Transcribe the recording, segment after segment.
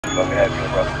Okay, have you,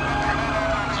 bro.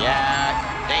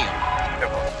 Yeah, damn.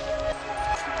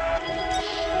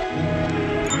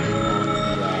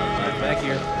 Back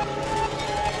here.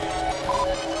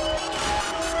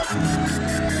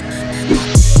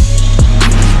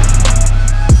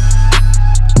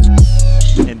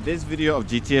 In this video of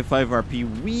GTA 5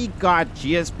 RP, we got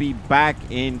GSP back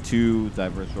into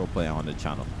diverse roleplay on the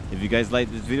channel. If you guys like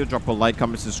this video, drop a like,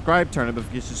 comment, subscribe, turn on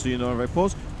notifications so you know when I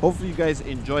post. Hopefully you guys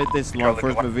enjoyed this law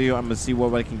enforcement video. I'm gonna see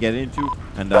what I can get into,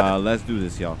 and let's do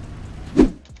this, y'all.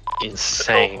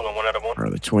 Insane. Bro,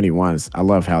 the 21s, I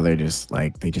love how they're just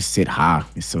like they just sit high.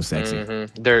 It's so sexy.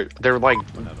 They're like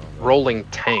rolling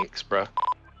tanks, bro.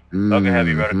 Okay, have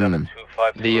you wrote it down to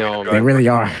 252? They really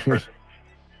are. Say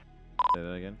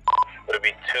that again. Would it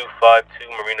be 252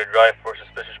 Marina Drive for a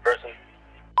suspicious person?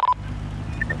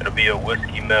 It'll be a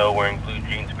whiskey male wearing blue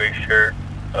jeans, gray shirt,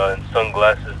 and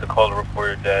sunglasses. The caller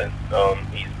reported that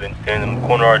he's been standing in the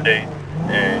corner all day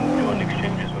and doing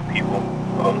exchanges with people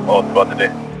all throughout the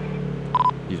day.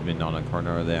 He's been on a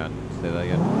corner over there. Say that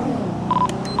again.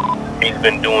 He's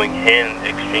been doing hand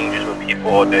exchanges with people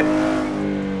all day.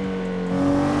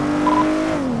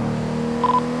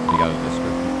 You got a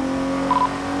description.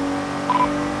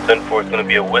 10-4 is going to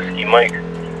be a whiskey Mike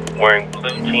wearing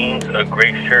blue jeans, a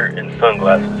gray shirt, and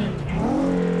sunglasses.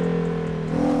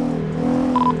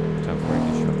 10-4, you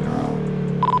can show me around.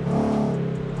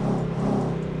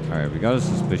 Alright, we got a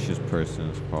suspicious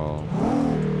person's call.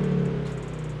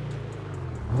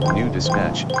 New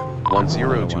dispatch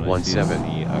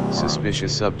 10217.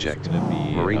 Suspicious subject.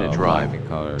 Marina Drive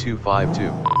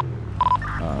 252.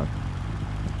 I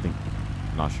think,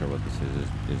 not sure what this is.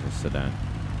 Is a sedan.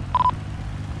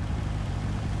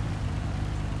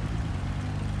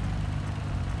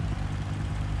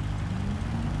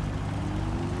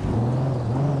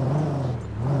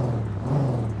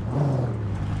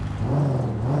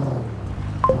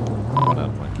 What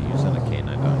else? Can you send a K9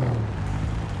 down here?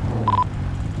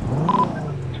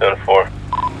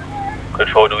 10-4.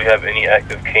 Control, do we have any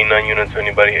active K9 units or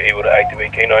anybody able to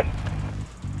activate K9?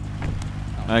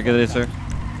 Alright, good day, sir.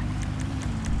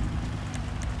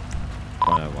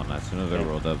 191. As soon as I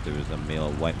rolled up, there was a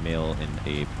white male in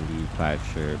a blue plaid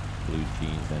shirt, blue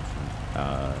jeans, and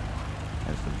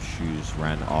some shoes.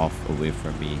 Ran off away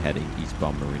from me, heading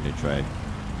eastbound Marina Drive,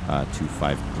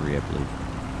 253, I believe.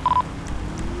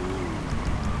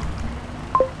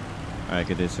 Alright,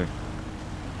 good day, sir.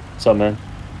 What's up, man?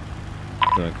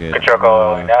 Doing good. Control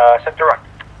calling, Sector 1.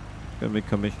 Gonna be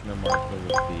Commissioner Marshall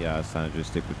with the San Andreas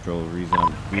State Patrol. Reason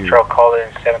I'm here. Control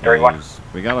calling 731.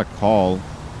 We got a call.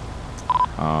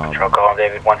 Control calling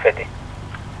David 150.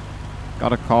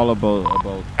 Got a call about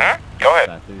Go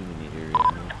ahead. in the area.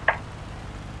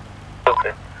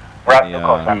 Okay. Route the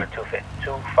call number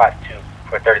 252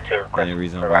 for 32 request. Any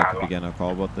reason why I could begin a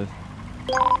call about this?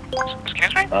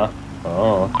 Excuse me?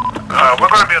 Oh. We're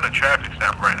going to be on the traffic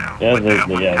stop right now. Yeah, there's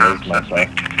my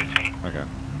side. Okay.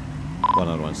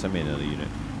 101. Send me another unit.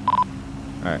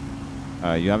 Alright.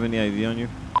 You have any ID on you?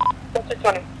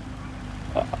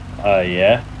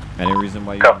 Yeah. Any reason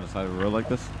why you're on the side of the road like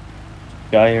this?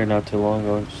 Got here not too long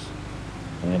ago, just,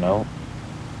 you know.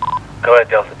 Go ahead,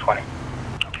 Delta 20.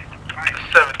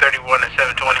 731 and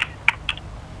 720.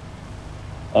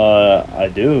 I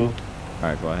do.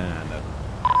 Alright, go ahead and hand that.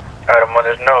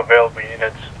 There's no available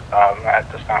units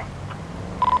at this time.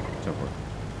 So forth.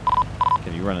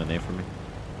 Can you run a name for me?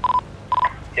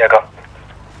 Yeah, go.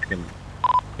 It's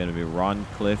gonna be Ron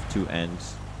Cliff, 2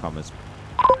 N's, comments.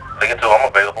 Lincoln 2, I'm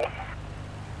available.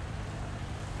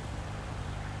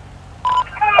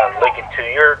 Lincoln 2,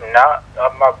 you're not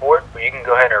on my board, but you can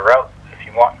go ahead and route if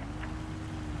you want.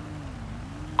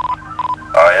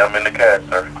 I am in the cab,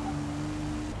 sir.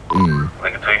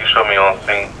 Lincoln 2, you show me on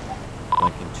scene.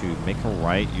 Lincoln 2, make a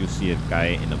right. You see a guy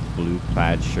in a blue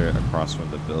plaid shirt across from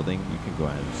the building. You can go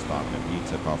ahead and stop him. He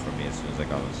took off from me as soon as I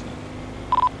got on scene.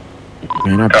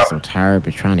 Man, I've been so tired,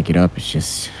 but trying to get up is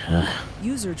just.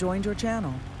 User joined your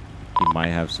channel. He might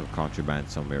have some contraband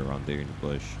somewhere around there in the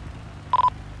bush.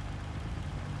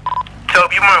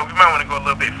 Toby, you might want to go a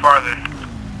little bit farther.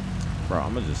 Bro,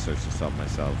 I'm gonna just search this up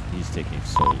myself. He's taking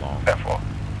so long.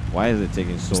 Why is it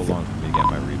taking so long for me to get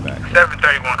my read back?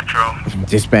 731 control.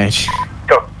 Dispatch.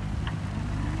 Go.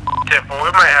 10-4,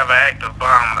 we might have an active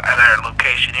bomb at our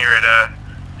location here at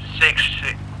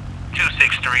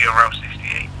 263 on Route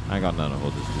 68. I got none to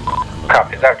hold this dude.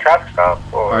 Copy. Is that a traffic stop?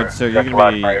 Alright, sir, you're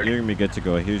gonna be good to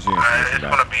go. Here's your information It's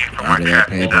back. gonna be from our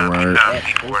traffic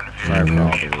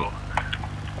stop.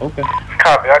 Okay.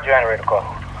 Copy. I'll generate a call.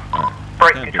 Alright.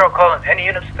 Break control calling any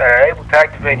units that are able to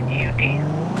activate EUD.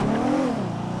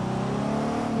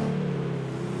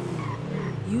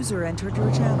 User entered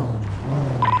your channel.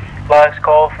 Flags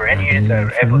call for any units that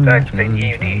are able to activate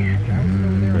EUDs.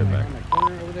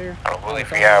 I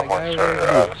believe we have one,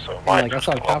 sir. I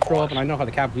saw the cops roll up, and I know how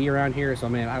the cops be around here, so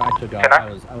man, I took off.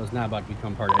 I was not about to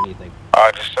become part of anything.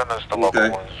 Just send us the local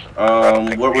ones.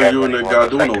 What were you and the guy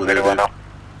doing over there then? Oh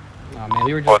man,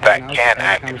 we were just having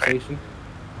a conversation.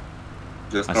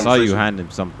 I saw you hand him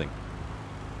something.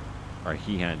 Or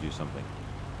he handed you something.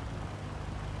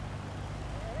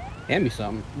 Hand me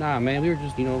something? Nah, man, we were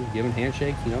just, giving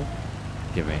handshakes,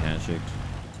 Giving handshakes?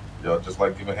 Yeah, just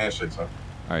like giving handshakes, huh?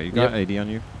 Alright, you got ID on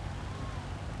you?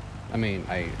 I mean,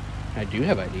 I do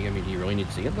have ID. I mean, do you really need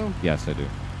to see it, though? Yes, I do.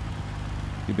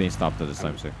 You're being stopped at this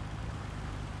time, sir.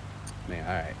 Man,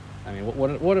 alright. I mean,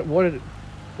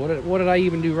 what did I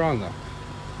even do wrong, though?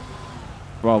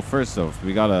 Well, first off,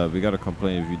 we gotta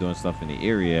complain if you're doing stuff in the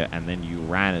area, and then you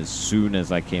ran as soon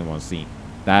as I came on scene.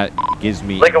 That gives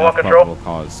me enough probable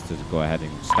cause to go ahead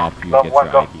and stop you and get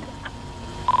your ID.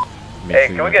 Hey,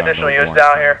 can we get additional units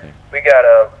down here? We got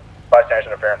bystanders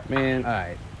interference. Man,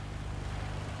 alright.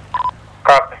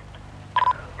 Copy.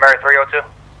 Mary 302.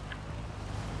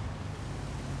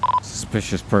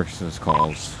 Suspicious persons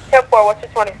calls. 10-4, what's your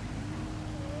 20?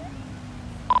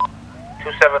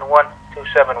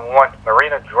 271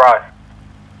 Marina Drive.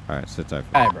 Alright, sit tight.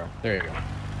 Alright, bro. There you go.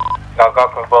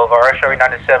 Algonquin Boulevard, SRE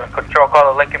 97. Control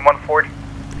call at Lincoln 140.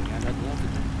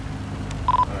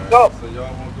 Go! So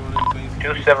y'all won't go anything?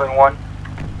 271.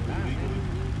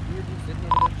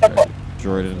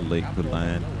 Jordan Lakewood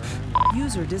Land.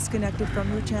 User disconnected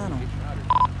from your channel.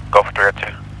 Go for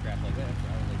 302.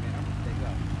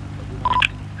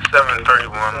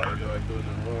 731.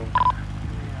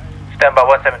 Stand by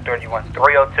 1731.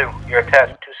 302. You're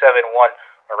attached 271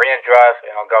 Marina Drive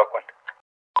in Algonquin.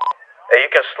 Hey,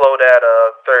 you can slow that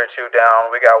 32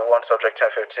 down. We got one subject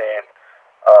 1015.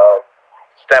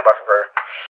 Stand by for ver.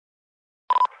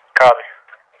 Copy.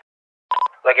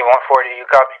 Lincoln 140, you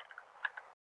copy?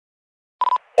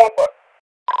 10-4.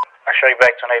 I'll show you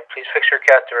back tonight. Please fix your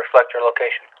cat to reflect your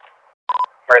location.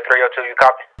 Mary 302, you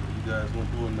copy? You guys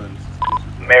won't do nothing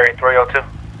suspicious. Mary 302.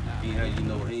 Ain't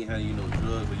how you know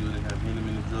drugs, or you didn't have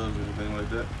many drugs or anything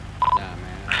like that? Nah, man.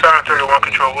 731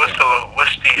 Control, what's the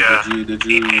did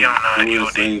you do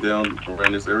anything down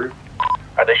around this area?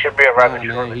 They should be around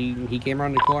Nah, man, he came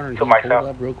around the corner and he pulled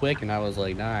up real quick, and I was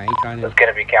like, nah, I ain't trying to. It's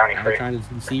gonna be county free. I ain't trying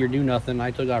to see or do nothing.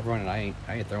 I took off running. I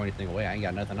ain't throw anything away. I ain't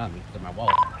got nothing on me. It's in my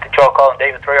wallet. Control calling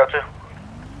David 302.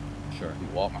 Sure, you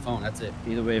wallet, my phone. That's it.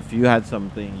 Either way, if you had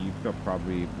something, you could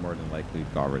probably more than likely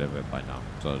got rid of it by now.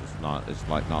 So it's not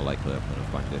likely I'm gonna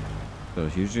find it. So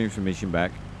here's your information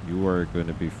back. You are going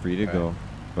to be free to go,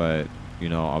 but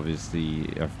obviously,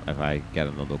 if I get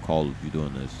another call of you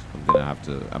doing this, I'm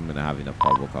gonna have enough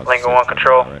probable cause. Lincoln 1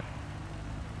 Control. Right?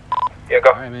 Yeah,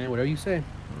 go. All right, man. Whatever you say.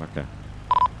 Okay.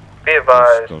 Be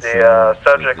advised, the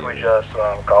subject we just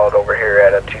called over here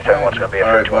at 271 is gonna be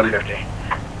at 5150.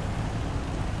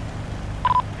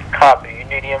 Copy. You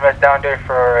need EMS down there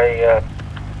for a.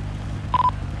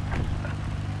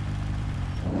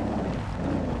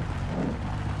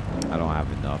 I don't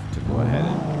have enough to go ahead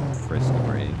and frisk him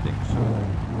or anything, so.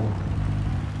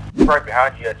 Right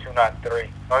behind you at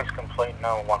 293. Noise complaint,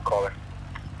 911 caller.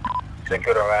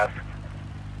 Good or ask.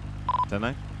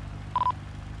 10-9?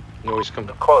 Noise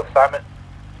complaint. Call assignment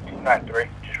 293,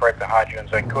 just right behind you in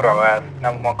Zancudo Ave.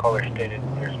 911 caller stated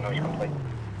there's noise complaint.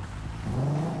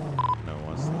 No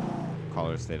one's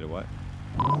caller stated what?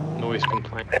 Noise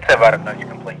complaint. It's about a noise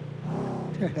complaint.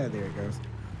 There it goes.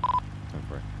 Time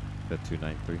for it. The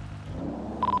 293.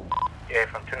 Yeah,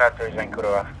 from 293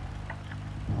 Zancudo Ave.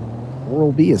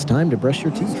 Oral B, it's time to brush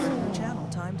your teeth. User in your channel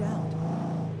timed out.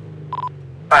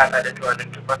 5 minutes running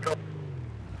to patrol.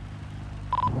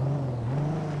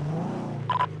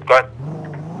 Go ahead.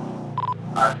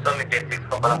 Sunny Day 6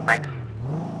 for Balance 9.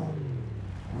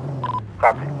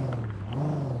 Copy.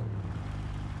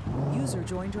 User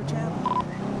joined your channel.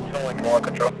 Showing more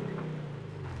control.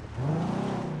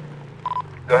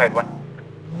 Go ahead, one.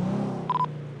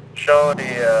 Show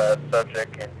the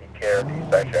subject in the care of the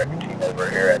site tracking team over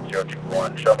here at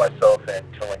 021. Show myself and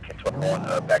Lincoln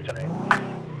 21 back to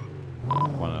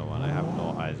 101. I have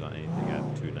no eyes on anything at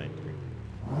 293.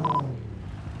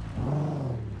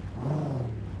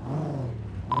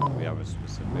 We have a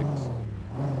specifics.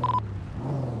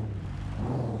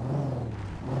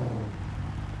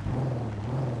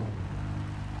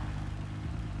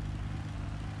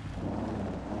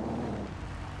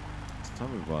 Tell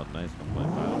me about nice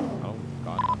complaint, but I don't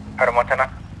got nothing. Item 110.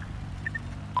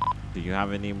 Do you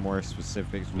have any more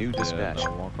specifics? New dispatch,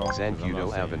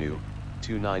 Zancudo Avenue,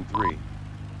 293.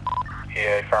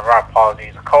 Yeah, from our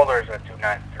apologies. The caller is at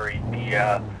 293.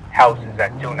 The house is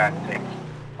at 296.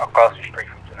 Across the street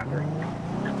from 293.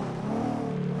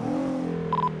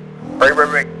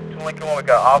 Break. 2 Lincoln 1, we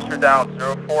got officer down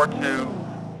 042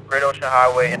 Great Ocean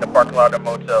Highway in the parking lot of the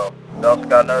motel. We also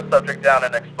got another subject down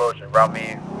in an explosion. Route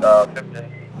me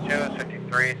 52s,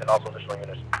 53s, and also additional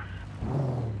units.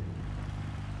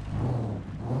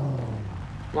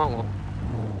 Well.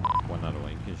 1 out of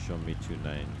 1. You can show me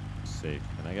 296.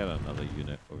 Can I get another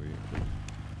unit over here, please?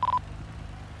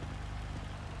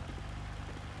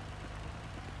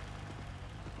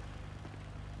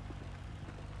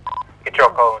 Get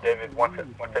your call, David.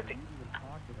 150.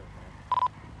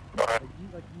 Go ahead.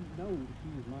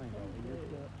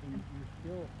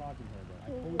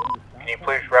 Can you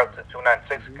please route to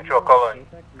 296? Control caller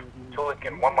 2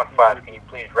 Lincoln 115. Can you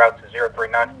please route to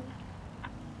 039?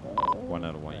 1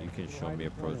 out of 1. You can show me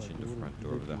approaching the front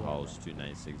door of the house,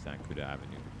 296 Zancuda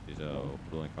Avenue. There's a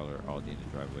blue and color Audi in the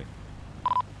driveway.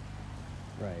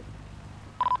 Right.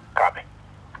 Copy.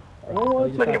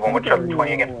 Let's get one with truck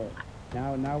 20 again.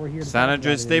 Now we're here. San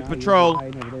Andreas State Patrol. Be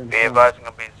advised, it's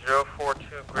going to be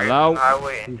 042 Great Ocean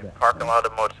Highway in the parking lot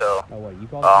of the motel.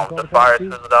 The fire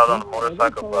fizzled out on the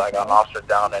motorcycle, but I got an officer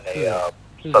down and a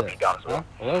subject down as well.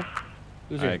 Hello?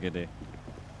 Who's here? Alright, good day.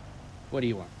 What do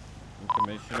you want?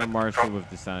 Commissioner Marshall with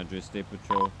the San Andreas State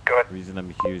Patrol. Go ahead. The reason I'm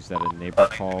here is that a neighbor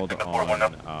called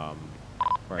on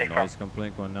for a noise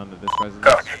complaint going on at this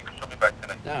residence.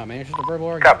 No, man, it's just a verbal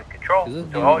argument. Copy. Control. This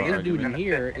dude in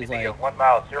here is like,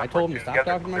 I told him to stop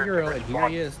talking to my girl, and here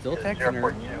he is, still texting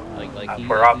her. Like he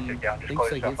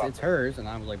thinks like it's hers, and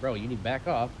I was like, bro, you need to back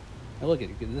off. And look at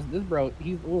it, this bro,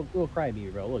 he's a little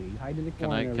crybaby, bro. Look, he's hiding in the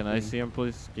corner. Can I see him,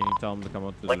 please? Can you tell him to come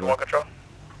out to the Lincoln door? 1 Control.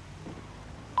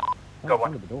 Go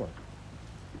on. The door.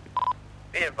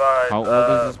 Be advised, how old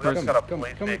is this person? Come to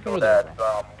the door.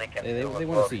 They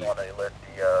want to see you.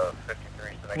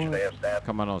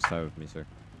 Come on outside with me, sir.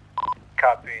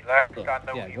 Copy.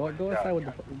 Yeah, go outside with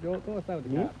the cop. You're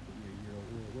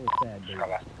sad, baby.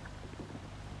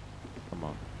 Come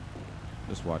on.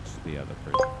 Just watch the other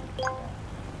person.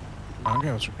 I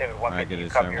got you. Alright, good day,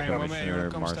 sir. Commissioner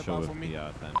Marshall with the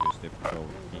San Andreas State Patrol.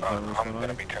 Can you tell me what's going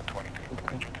on? Be 1022.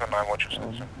 Could you tell me what you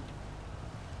said, sir?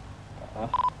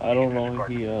 I don't know.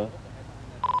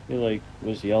 He like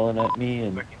was yelling at me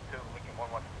and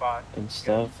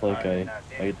stuff. Like I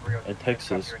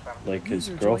texted his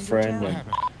girlfriend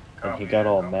and he got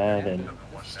all mad and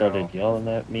started yelling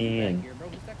at me and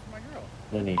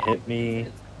then he hit me.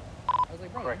 I was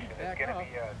like, bro, you back off.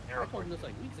 I told him this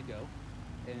like weeks ago,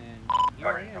 and here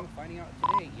I am finding out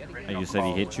today yet again. And you said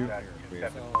he hit you? So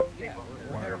yeah,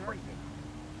 we're having an argument.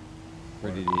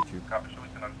 Where did he hit you?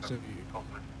 So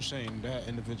you're saying that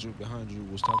individual behind you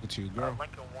was talking to your girl?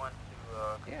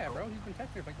 Yeah, bro, he's been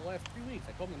texting her for like the last 3 weeks.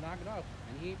 I told him to knock it off,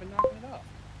 and he ain't been knocking it off.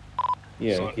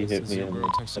 Yeah, so he hit me in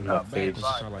the face.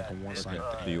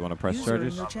 Do you want to press User in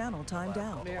charges? your channel timed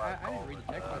out. I mean, I didn't read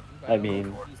the text message, but I mean,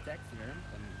 he's texting her,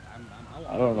 and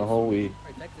I don't know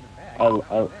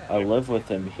how I live with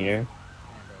him here.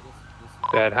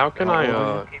 Dad, how can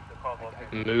I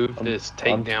move this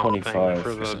takedown thing 25.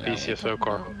 for the BCSO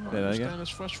car? Yeah,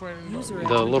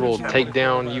 The little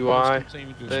takedown UI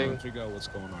thing.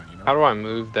 How do I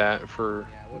move that for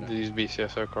these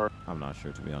BCSO cars? I'm not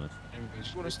sure, to be honest.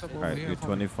 Alright, you're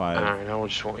 25. Alright, I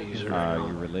just want user.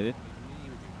 You related?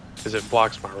 Because it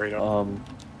blocks my radar.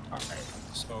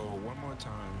 So one more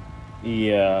time.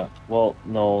 Yeah. Well,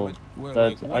 no.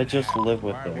 I just live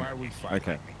with him.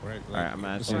 Okay. Alright, I'm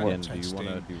asking again.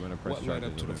 Do you wanna press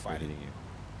charges for hitting you?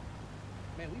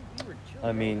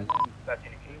 I mean,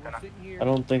 I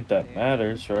don't think that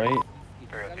matters, right?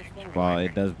 Well,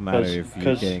 it does matter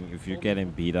if you're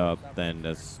getting beat up. Then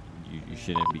you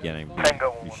shouldn't be getting hit.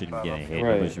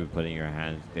 Right. You should be putting their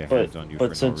hands on you.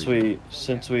 But since we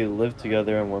live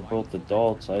together and we're both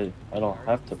adults, I don't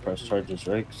have to press charges,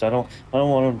 right? Because I don't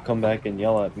want him to come back and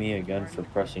yell at me again for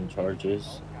pressing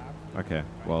charges. Okay.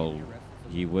 Well,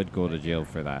 he would go to jail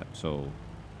for that. So,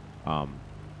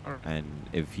 and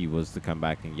if he was to come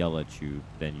back and yell at you,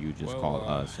 then you just call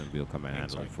us and we'll come and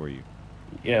handle it for you.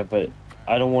 Yeah, but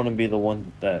I don't want to be the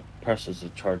one that presses the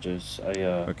charges.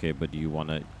 Okay, but do you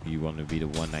wanna be the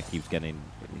one that keeps getting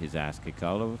his ass kicked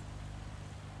out of?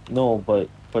 No, but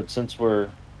since we're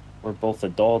both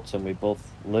adults and we both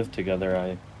live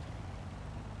together,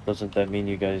 doesn't that mean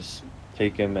you guys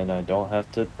take him and I don't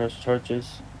have to press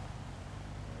charges?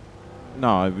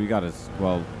 No, we gotta.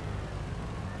 Well,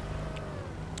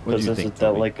 what do you think, isn't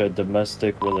that like a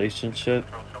domestic relationship?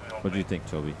 What do you think,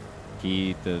 Toby?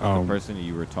 The person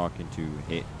you were talking to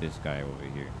hit this guy over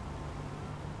here.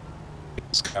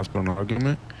 After an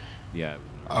argument? Yeah.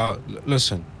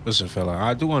 Listen, fella.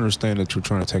 I do understand that you're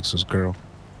trying to text this girl,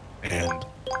 and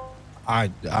I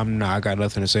got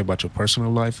nothing to say about your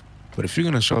personal life. But if you're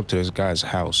gonna show up to this guy's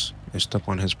house and step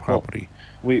on his property,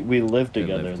 well, we live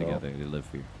together. They live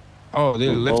here. Oh, they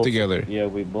live both, together. Yeah,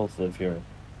 we both live here.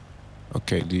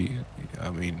 Okay. You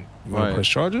want to press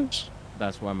charges?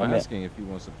 That's why I'm asking if he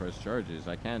wants to press charges.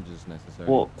 I can't just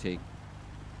necessarily take.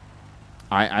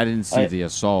 I didn't see the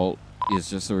assault. It's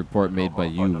just a report made by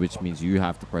you, which means you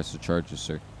have to press the charges,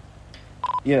 sir.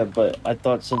 Yeah, but I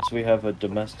thought since we have a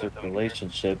domestic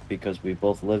relationship because we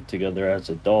both live together as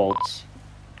adults,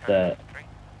 that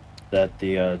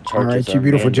the charges All right, are you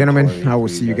beautiful gentlemen. mandatory I will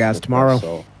for see you guys guys to tomorrow. press,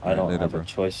 so I don't have a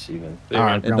choice even. All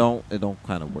right, it don't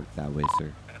kind of work that way,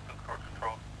 sir.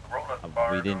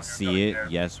 We didn't see it.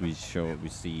 Yes, we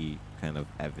see kind of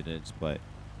evidence, but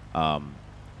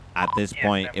at this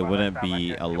point, it wouldn't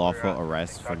be a lawful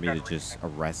arrest for me to just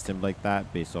arrest him like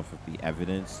that based off of the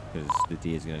evidence, because the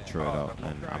DA is going to throw it out,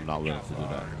 and I'm not willing to do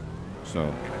that.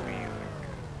 So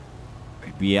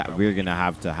we're going to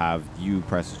have you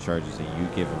press the charges and you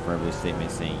give a verbal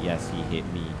statement saying, yes, he hit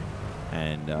me,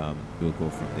 and we'll go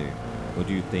from there. What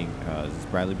do you think? Is this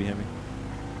Bradley behind me?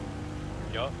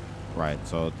 Yup. Right,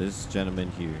 so this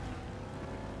gentleman here,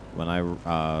 when I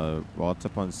walked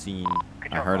up on scene,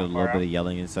 I heard a little bit of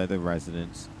yelling inside the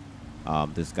residence.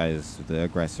 This guy is the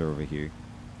aggressor over here.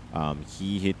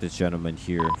 He hit this gentleman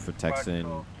here for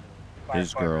texting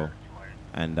his girl,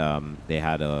 and they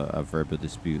had a verbal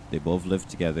dispute. They both lived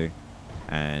together,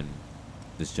 and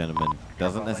this gentleman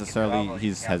doesn't necessarily,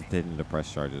 he's hesitating to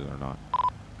press charges or not.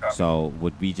 So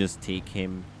would we just take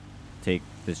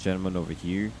this gentleman over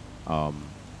here,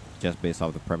 just based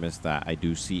off the premise that I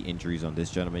do see injuries on this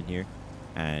gentleman here,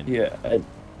 and yeah,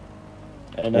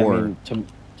 and I mean,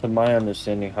 to my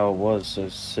understanding, how it was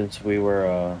is since we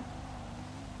were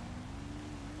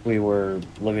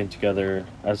living together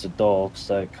as adults,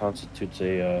 that constitutes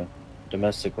a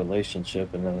domestic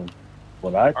relationship, and then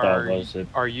what I thought was it.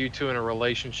 Are you two in a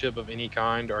relationship of any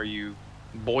kind? Are you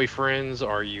boyfriends?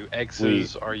 Are you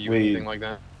exes? Are you anything like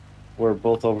that? We're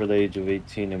both over the age of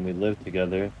 18 and we live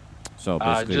together. So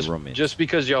basically roommates. Just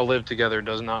because y'all live together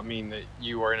does not mean that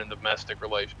you are in a domestic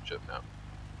relationship now.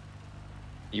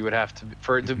 You would have to,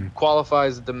 for it to qualify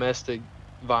as a domestic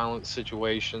violence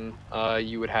situation,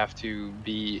 you would have to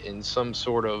be in some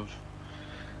sort of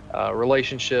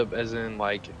relationship, as in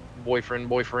like boyfriend,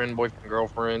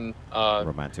 girlfriend,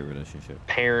 romantic relationship,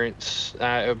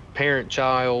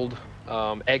 parent-child,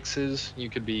 exes. You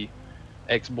could be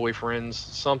ex-boyfriends,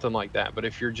 something like that. But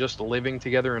if you're just living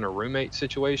together in a roommate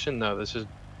situation, no, this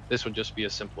would just be a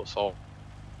simple assault.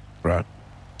 Right.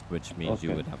 Which means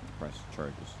you would have to press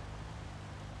charges.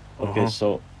 Okay,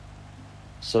 so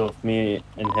if me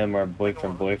and him are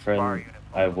boyfriend,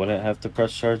 I wouldn't have to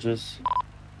press charges?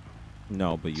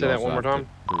 No, but you Say that also one more have time.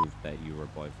 to prove that you were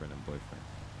boyfriend and boyfriend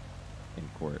in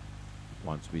court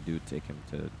once we do take him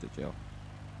to jail.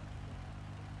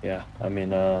 Yeah, I mean,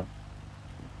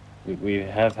 we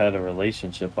have had a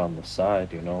relationship on the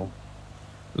side, you know.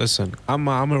 Listen, I'm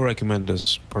gonna recommend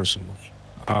this personally.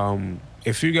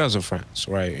 If you guys are friends,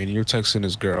 right, and you're texting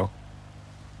this girl,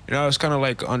 you know, it's kind of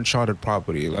like uncharted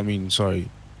property. I mean, sorry,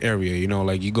 area. You know,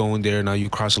 like you go in there, now you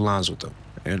cross the lines with them.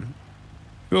 And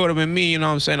if it would have been me, you know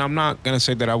what I'm saying? I'm not gonna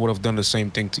say that I would have done the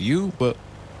same thing to you, but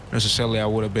necessarily I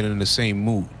would have been in the same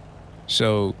mood.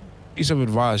 So, piece of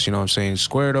advice, you know what I'm saying?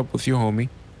 Square it up with your homie. You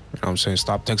know what I'm saying?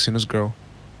 Stop texting this girl.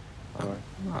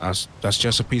 That's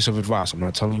just a piece of advice. I'm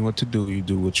not telling you what to do. You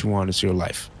do what you want. It's your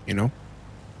life, you know?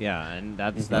 Yeah, and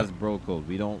that's bro code.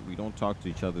 We don't talk to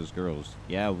each other's girls.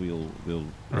 Yeah, we'll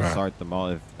start them all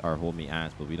if our homie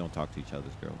asks, but we don't talk to each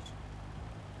other's girls.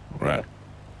 Right.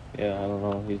 Yeah, I don't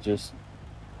know.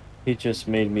 He just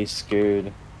made me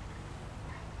scared.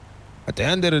 At the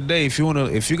end of the day, if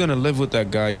you're gonna live with that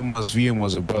guy, you must view him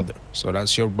as a brother. So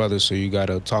that's your brother. So you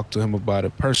gotta talk to him about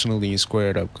it personally and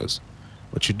square it up, because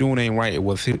what you're doing ain't right.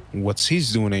 What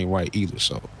he's doing ain't right either.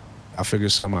 So I figure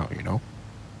something out, you know.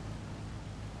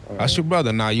 That's your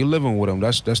brother. Now you're living with him.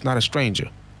 That's not a stranger.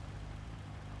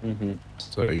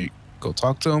 So you go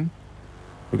talk to him,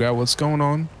 figure out what's going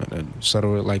on, and then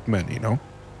settle it like men, you know.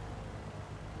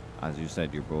 As you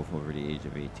said, you're both over the age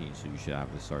of 18, so you should have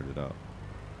it sorted out.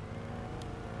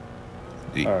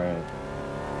 All right.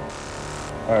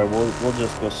 We'll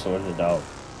just go sort it out.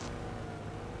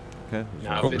 Okay.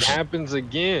 Now, if it happens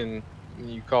again,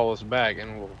 you call us back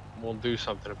and we'll do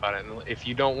something about it. And if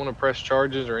you don't want to press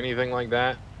charges or anything like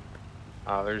that,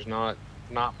 there's not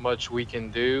much we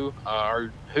can do.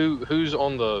 Who's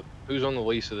on the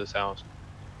lease of this house?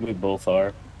 We both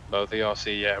are. Both of y'all.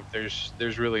 See, yeah,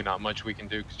 there's really not much we can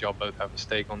do because y'all both have a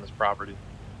stake on this property.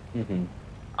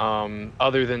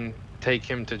 Other than take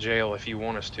him to jail if you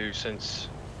want us to, since...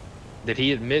 Did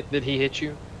he admit that he hit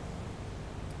you?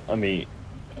 I mean,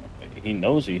 he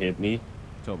knows he hit me.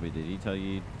 Toby, did he tell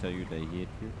you that he hit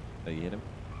you? That you hit him?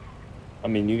 I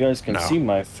mean, you guys can see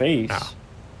my face,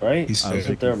 right?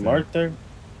 Isn't there a mark there?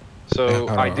 So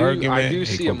I do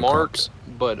see a mark,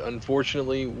 but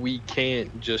unfortunately we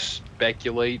can't just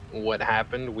speculate what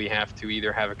happened. We have to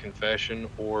either have a confession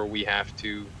or we have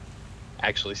to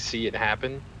actually see it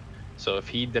happen. So if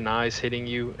he denies hitting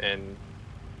you and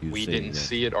we didn't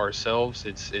see it ourselves,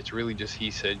 it's really just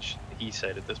he said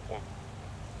at this point.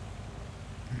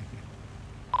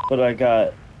 But I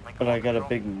got a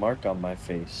big mark on my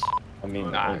face. I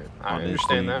mean, I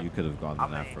understand that. You could have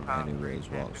gotten that from anywhere as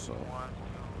well, so.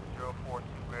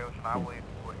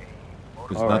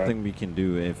 There's nothing we can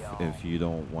do if you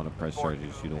don't want to press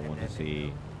charges. You don't want to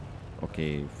say,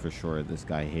 okay, for sure this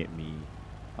guy hit me.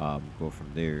 Go from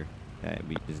there.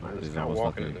 There's almost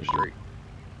nothing in the street.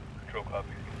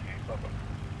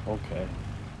 Okay.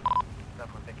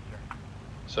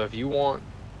 So if you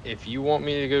want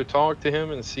me to go talk to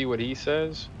him and see what he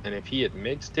says, and if he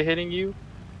admits to hitting you,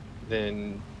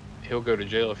 then he'll go to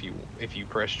jail if you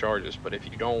press charges. But if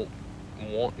you don't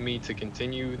want me to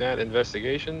continue that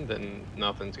investigation, then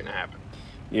nothing's gonna happen.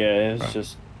 Yeah, it's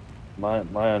just my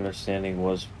understanding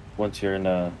was once you're in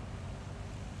a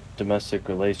domestic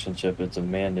relationship, it's a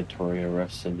mandatory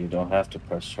arrest and you don't have to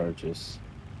press charges.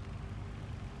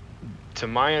 To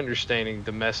my understanding,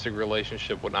 domestic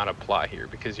relationship would not apply here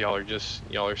because y'all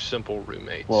are simple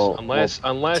roommates. Unless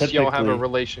y'all have a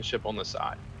relationship on the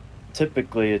side.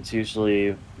 Typically, it's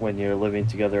usually when you're living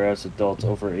together as adults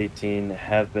over 18,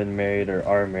 have been married or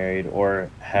are married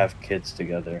or have kids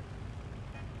together.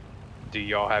 Do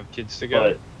y'all have kids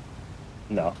together?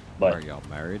 No. Are y'all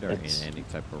married or in any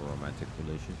type of romantic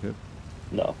relationship?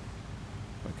 No.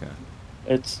 Okay.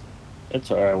 It's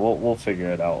alright. We'll figure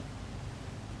it out.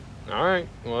 All right.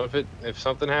 Well, if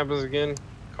something happens again,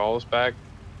 call us back,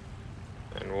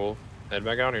 and we'll head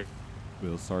back out here.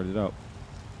 We'll sort it out.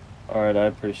 All right. I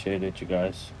appreciate it, you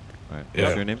guys. All right.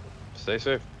 What's your name? Stay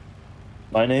safe.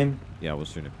 My name? Yeah.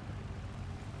 What's your name?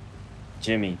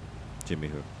 Jimmy. Jimmy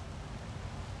who?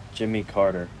 Jimmy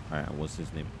Carter. All right. What's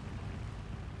his name?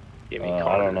 Jimmy Carter.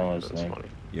 I don't know his name. Funny.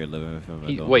 You're living with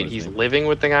him. Wait, he's living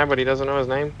with the guy, but he doesn't know his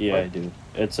name? Yeah, I do.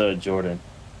 It's Jordan.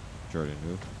 Jordan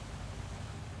who?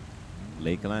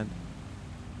 Lakeland?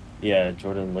 Yeah,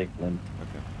 Jordan Lakeland.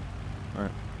 Okay.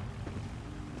 Alright.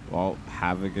 Well,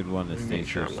 have a good one and stay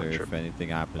safe, sir. If anything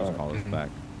happens, call us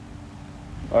back.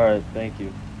 Alright, thank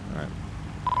you. Alright.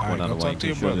 One out of one.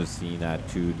 You should have seen at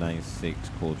 296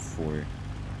 code 4. The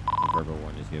verbal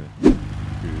one is given. To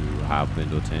have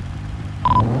window 10.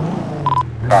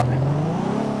 Copy.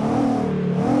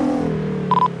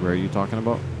 Where are you talking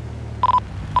about?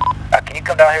 Can you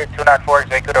come down here 294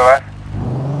 executive F?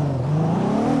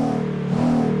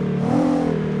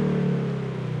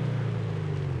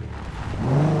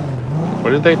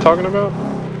 What are they talking about?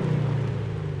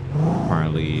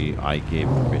 Apparently, I gave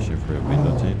permission for a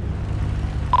window tint.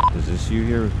 Is this you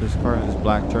here with this car, this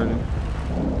black Charlie?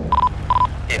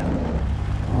 Yeah.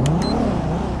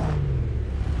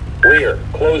 Rear,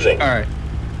 closing. Alright.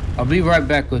 I'll be right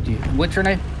back with you. What's your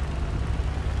name?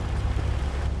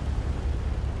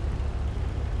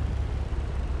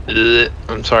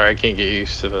 I'm sorry, I can't get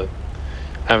used to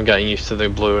I haven't gotten used to the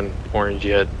blue and orange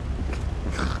yet.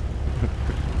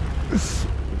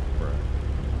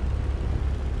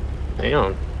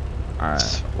 Damn. Alright.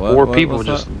 Four people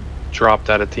just dropped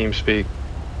out of TeamSpeak.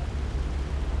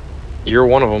 You're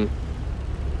one of them.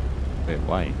 Wait,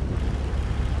 why?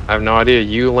 I have no idea.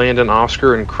 You, Landon,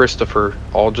 Oscar, and Christopher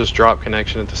all just dropped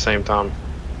connection at the same time.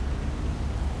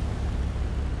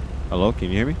 Hello, can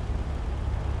you hear me?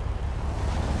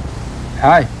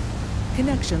 Hi.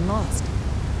 Connection lost.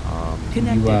 You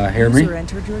hear me? User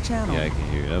entered your channel. Yeah, I can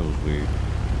hear you. That was weird.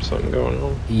 Something going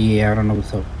on. Yeah, I don't know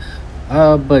what's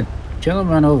up. But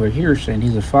gentleman over here saying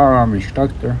he's a firearm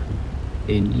instructor,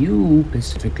 and you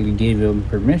specifically gave him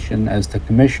permission as the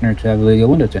commissioner to have legal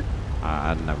window tint.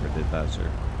 I never did that, sir.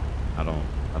 I don't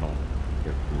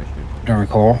give permission. Don't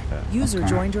recall. User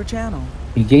joined your channel.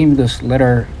 He gave me this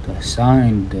letter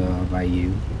signed by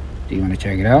you. Do you want to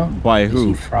check it out? By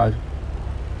who? Fraud.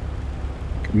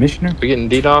 Commissioner? We getting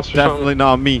DDoS or Definitely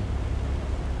not me.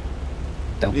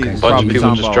 Okay. A bunch of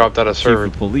people just dropped out of server.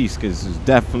 Chief of police, because it's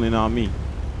definitely not me.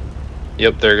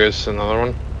 Yep, there goes another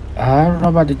one. I don't know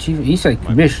about the chief. He said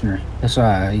commissioner. That's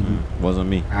why wasn't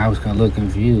me. I was kind of a little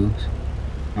confused.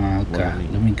 Okay,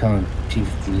 let me call chief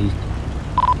of police.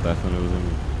 Definitely wasn't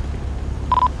me.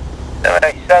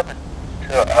 787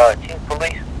 to chief of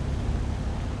police.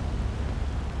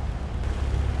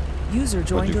 User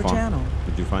joined your channel.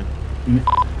 What'd you find?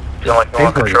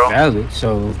 Paper is valid,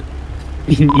 so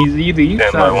either you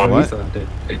side or we side.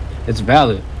 It's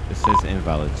valid. It says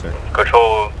invalid, sir.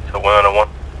 Control to 191.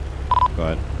 Go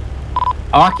ahead.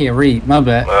 Oh, I can't read. My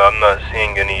bad. I'm not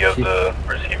seeing any of the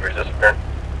receivers disappearing.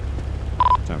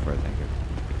 Time for it, thank you.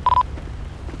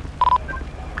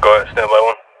 Go ahead, stand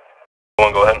by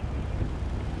 1. Go ahead.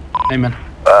 Hey, man.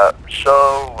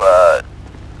 Show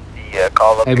the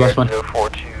call up hey, here, boss man.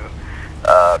 042,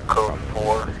 code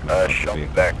 4, show me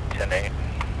back 10-8.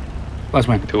 Last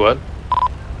man. To what?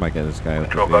 Might get this guy with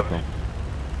the Control vehicle.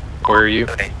 Where are you?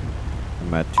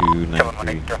 I'm at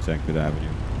 293 St. Avenue.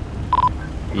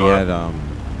 He had,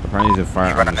 apparently he's a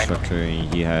firearm instructor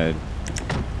and he had...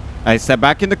 I step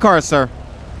back in the car, sir.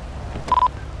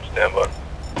 Stand by.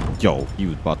 Yo, he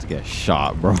was about to get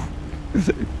shot, bro.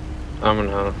 I'm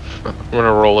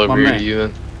gonna roll over here to you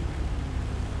then.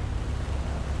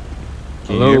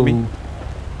 Can you hear me?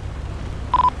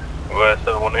 Go ahead,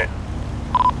 718.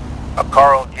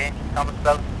 Carl James, Thomas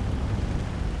 7.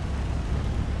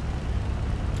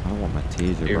 I don't want my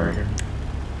taser, bro. Here.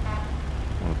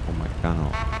 I want to pull my gun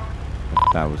out.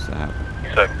 If that was to happen.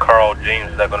 You said Carl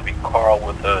James. Is that going to be Carl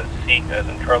with a C as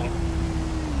in Charlie?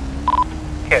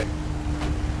 Okay.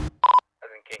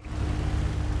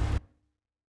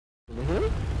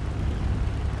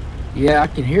 Yeah, I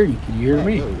can hear you. Can you hear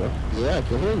me? Yeah, I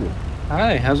can hear you.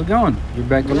 Hi, how's it going? You're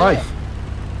back to life.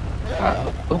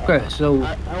 Okay, so.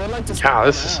 I would like to. God,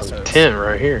 this is some tent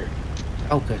right here.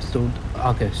 Okay, so.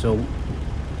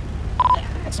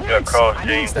 Yeah, Carl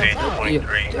James, page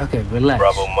 23. Okay, relax.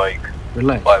 Bravo Mike.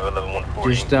 Relax.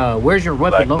 511-140. Just, where's your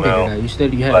weapon Black located male, at? You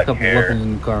said you had a black couple hair. weapons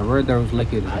in the car. Where those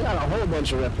located I at? got a whole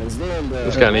bunch of weapons.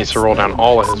 This guy needs to roll down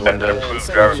all of his windows.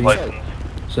 Approved driver's license,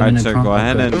 Some in Alright, the sir, trunk? go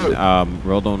ahead Okay. and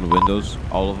roll down the windows,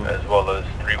 all of them. as well as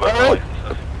 3 weapon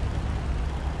licenses.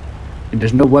 And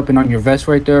there's no weapon on your vest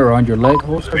right there or on your leg The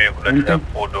holster? vehicle that you Anything?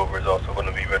 have pulled over is also going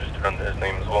to be registered under his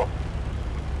name as well.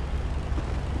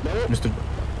 Mr.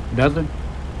 Dudley?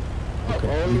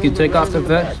 Okay. You can take off the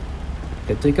vest.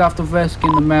 Okay, take off the vest,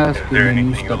 get the mask, Is and there then you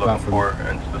anything you're step out looking for for me.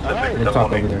 in specific? We'll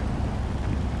talk over there.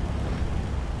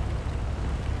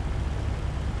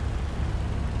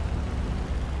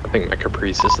 I think my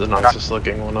Caprice is the nicest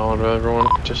looking one out of everyone.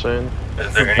 Just saying.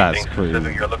 Is there That's anything pretty-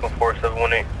 specific you're looking for,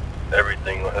 718?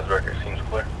 Everything on his record seems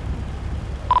clear.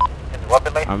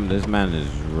 This man is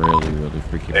really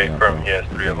freaking me Hey, out, firm, bro. yes,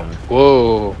 3 of them.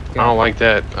 Whoa, I don't like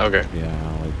that. Okay. Yeah, I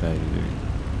don't like that either.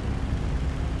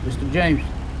 Mr. James.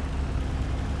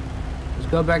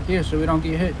 Let's go back here so we don't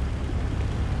get hit.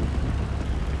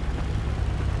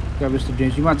 Okay, Mr.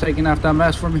 James, you mind taking off that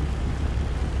mask for me?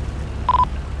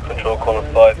 Control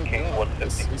calling 5, King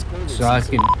 150. So I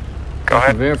can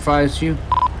verify it's you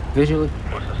visually?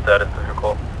 What's the status of your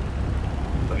call?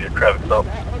 Of your traffic stop?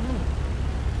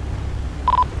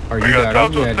 Or you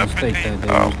got it? Yeah, just take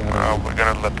that. We're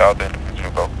going to let the other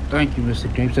individual go. Thank you, Mr.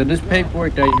 James. So this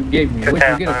paperwork that you gave me, where'd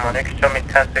you get it from? Next, show me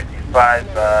 1065,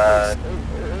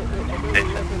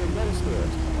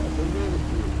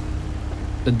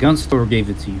 The gun store gave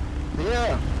it to you.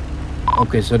 Yeah.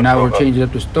 Okay, so now we're changing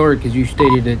up the story because you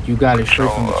stated that you got it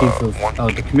straight from the chief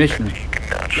of the commissioner.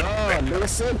 No, they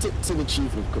sent it to the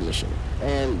chief of commission,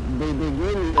 and they gave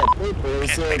me that paper and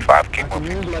said I could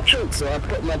use my tint, so I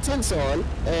put my tints on,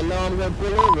 and now I'm gonna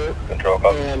pull over. Control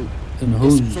call. And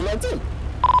who's for my tint.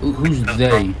 who's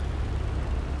they?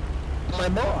 My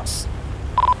boss.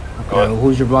 Okay,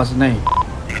 who's your boss's name?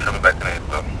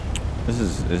 This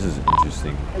is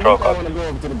interesting. I want to go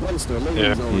over to the gun store.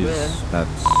 Yeah.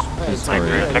 His story.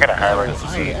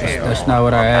 That's not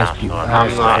what I asked you.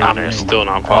 I'm still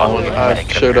not following. I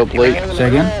showed up late. Say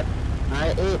again? I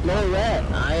ain't no rat.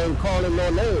 I ain't calling no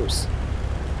names.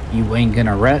 You ain't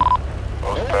gonna rat?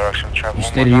 You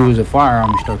stated you was a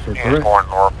firearm instructor, correct? Going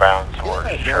northbound towards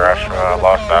Sheriff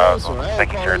Los Alamos on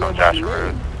 2nd Street on Joshua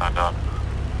Road. Unknown.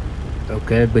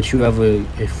 Okay, but you have a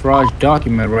fraud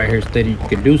document right here stating you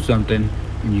can do something,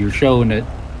 and you're showing it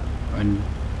and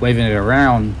waving it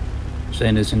around,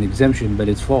 saying it's an exemption, but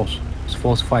it's false. It's a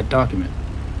falsified document.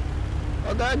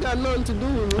 That got nothing to do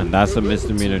with me. And that's a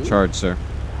misdemeanor charge, sir.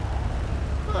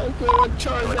 I don't care what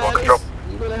charge that is.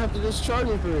 You're gonna have to just charge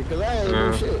me for it, cause I ain't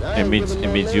do shit. I It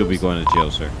means you'll be going to jail,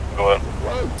 sir. Go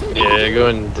ahead. Yeah, go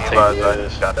ahead and detain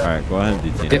this. Alright, go ahead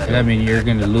and detain him. I mean, you're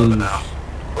gonna lose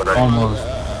almost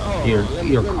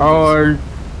your car,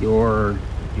 your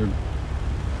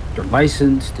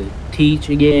license to teach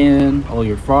again, all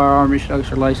your firearm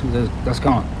instructor license. That's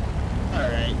gone.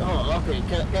 Alright, okay.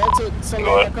 Can I take some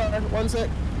of my car? 1 sec.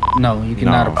 No, you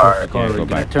cannot approach the car. Go You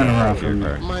back turn around to your from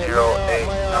car. there. My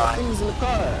things in the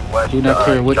car. Do not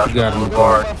care what you got in the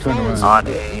car. Turn around. On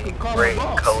a gray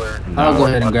colored. I'll go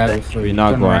ahead and grab it for you. We're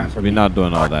not Turn around going. for We're me. not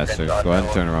doing all that, sir. Go ahead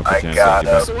and turn around. Put your I hands got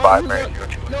behind your back. 5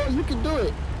 minutes. No, you can do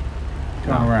it.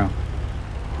 Turn around.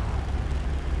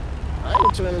 I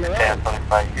ain't turning around.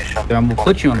 Then I'm gonna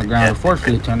put you on the ground or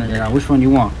forcefully turn it around. Which one you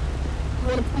want? You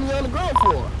want to put me on the ground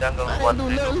for? I ain't do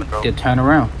nothing. Yeah, turn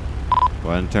around. Go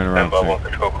ahead and turn around, sir.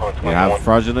 You have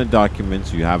fraudulent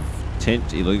documents. You have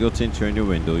illegal tint on your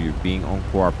window. You're being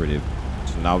uncooperative.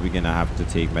 So now we're gonna have to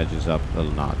take measures up a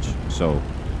notch. So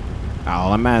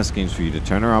all I'm asking is for you to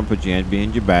turn around, put your hand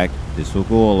behind your back. This will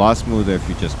go a lot smoother if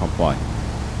you just comply.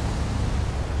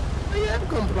 I am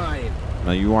complying.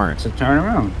 No, you aren't. So turn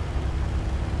around.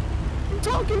 I'm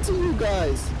talking to you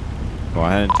guys. Go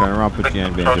ahead and turn around, put your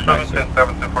hand behind your back, sir.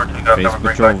 Face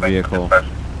patrol vehicle,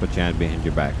 put your hand behind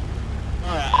your back.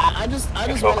 Alright, I just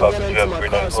want to get into my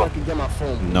car so I can get my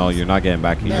phone. No, you're not getting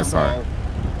back in your That's car. all.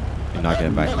 You're not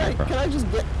getting back in your Can car. I just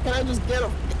get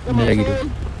my Negative.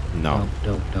 phone? No.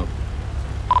 Don't.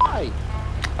 Alright.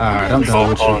 Alright, I'm done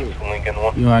with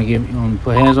you. You wanna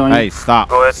put hands on you? Hey, stop.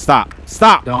 Stop.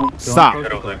 Don't. Stop. User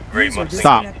Stop.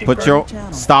 disconnected Put from your.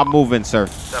 channel. Stop moving, sir.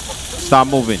 Stop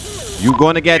moving. You're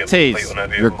going to get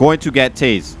tased. You're going to get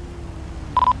tased.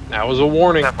 That was a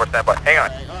warning. Stand by. Hang on.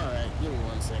 Alright, give me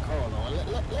 1 sec. Hold on.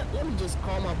 Let me just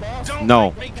call my boss.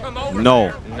 No.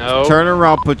 No. No. Turn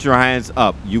around. Put your hands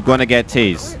up. You're going to get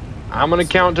tased. I'm gonna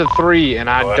count to 3, and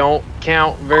I don't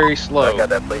count very I slow. got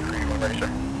that plate for you. Ready, sir?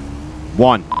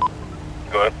 1.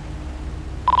 Go ahead.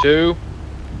 2.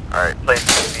 Alright, plate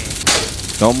B.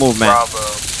 Don't move, man. Bravo.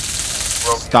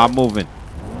 Romeo, Stop moving.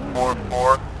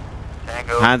 4-4.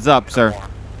 Tango. Hands up, sir.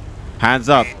 Hands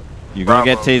up. You're going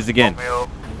to get tased again. Romeo,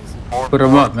 Put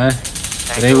them up, man.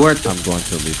 It ain't worth it. I'm going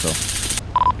to lethal.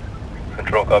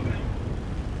 Control copies.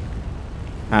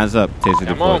 Hands up. Taser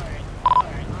Come on. deployed.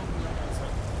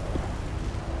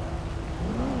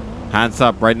 Hands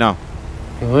up right now.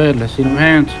 Go ahead, let's see them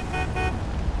hands.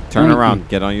 Turn Thank around. you.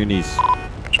 Get on your knees.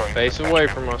 Face away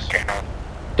from us.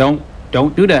 Don't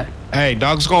do that. Hey,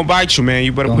 dog's gonna bite you, man.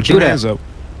 You better Don't put do your that. hands up.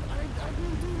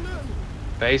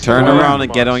 Face Turn away around from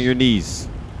and get us. on your knees.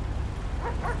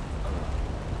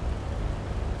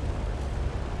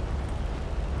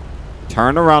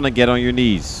 Turn around and get on your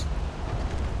knees.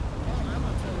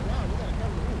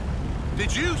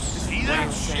 Did you see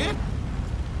that shit?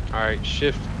 All right,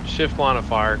 shift line of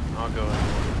fire. I'll go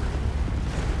ahead.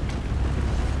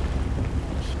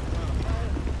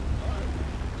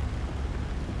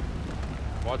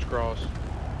 Watch cross.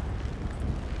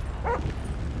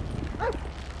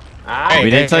 We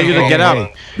didn't tell you to get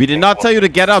up. We did not tell you to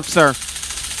get up, sir.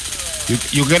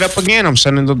 You get up again. I'm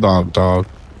sending the dog.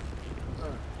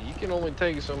 You can only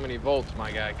take so many volts,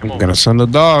 my guy. Come I'm on. gonna send the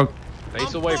dog.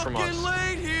 Face away from us.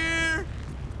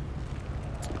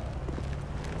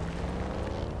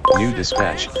 New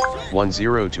dispatch,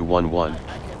 10211,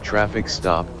 traffic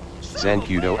stop,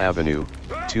 Zancudo Avenue,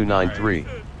 293.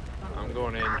 I'm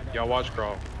going in. Y'all watch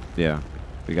crawl. Yeah,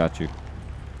 we got you.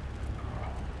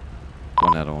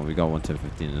 One out of one. We got 1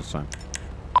 10-15 this time.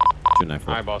 294.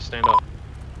 All right, boss. Stand up.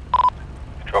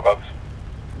 Control copies.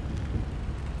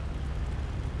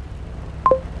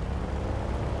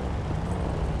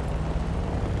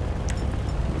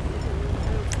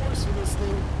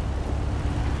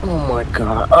 Oh my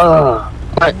god.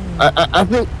 I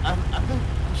think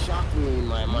he shocked me in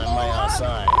my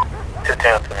outside.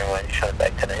 210-21, you shot it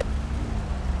back tonight.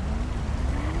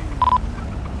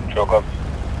 Control copies.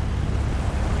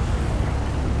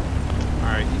 All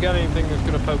right, you got anything that's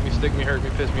gonna poke me, stick me, hurt me,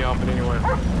 piss me off in any way? 1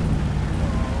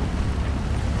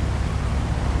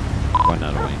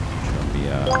 out of 1.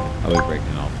 I'll be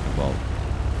breaking off in about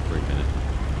 3 minutes.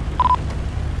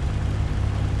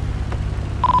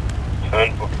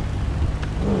 10.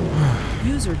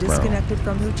 User disconnected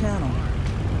from your channel.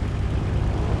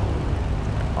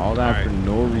 All that All for right.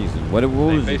 no reason. What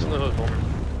was Hey, it? face in the hood for me.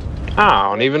 I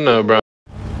don't even know, bro.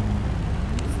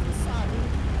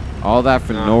 All that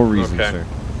for no reason, okay. sir.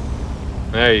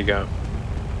 There you go.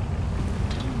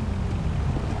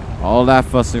 All that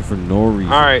fussing for no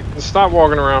reason. All right, stop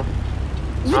walking around.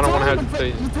 You I don't told want me to to have to fa-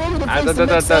 You take. told me to face the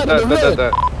next side of the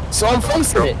hood. So I'm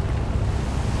facing it.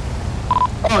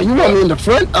 Oh, you want me in the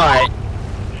front? Alright.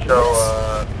 So,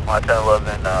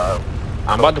 1011,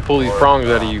 I'm about to pull these prongs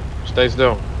out of you. Stay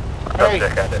still.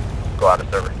 subject had to go out of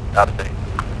service, out of city.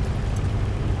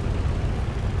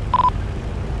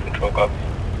 Control copies.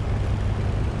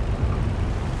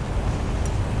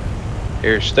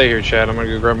 Here, stay here, Chad. I'm gonna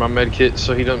go grab my med kit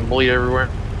so he doesn't bleed everywhere.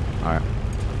 All right.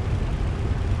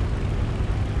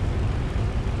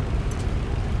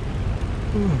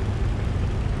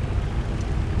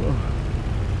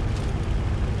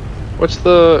 What's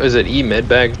the? Is it E med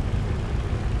bag?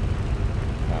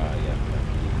 Yeah.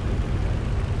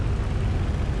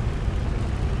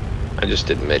 I just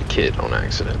did med kit on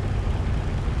accident.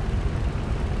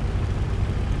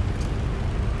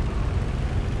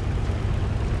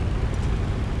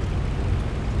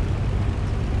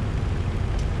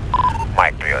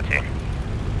 Mike 302.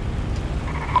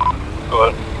 Go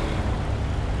ahead.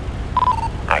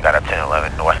 I got a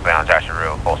 1011 northbound Joshua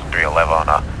Road, Bolson 311 on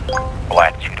a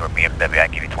black two-door BMW. I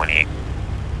give you 28.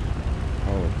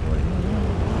 Oh boy.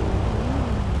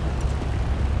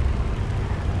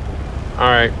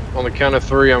 Alright, on the count of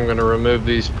 3, I'm gonna remove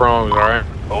these prongs, alright?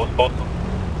 What was postal?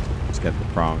 Let's get the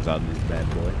prongs out of this bad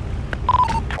boy.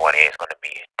 28 is going to be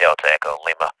Delta Echo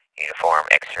Lima, uniform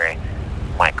X-ray,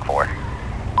 Mike 4.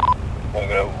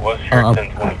 What's your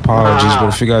 1020? Apologies, but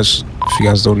if you guys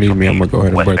don't need me, I'm gonna go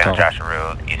ahead and break Westbound off. Joshua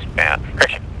Road, eastbound,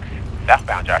 correction,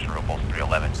 southbound Joshua Road, Bolson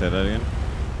 311. Say that again.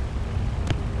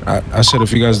 I said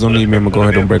if you guys don't need me, I'm gonna go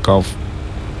ahead and break off.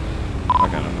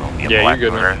 Okay, no. Yeah, you're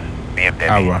good, man. BMW.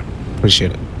 Alright,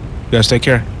 appreciate it. You guys take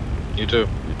care. You too.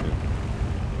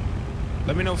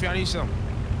 Let me know if y'all need something.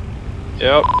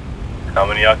 Yep. How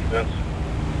many occupants?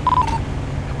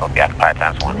 Hope you occupy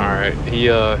times 1. Alright,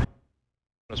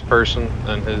 this person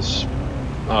and his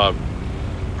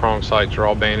prong sights are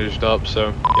all bandaged up,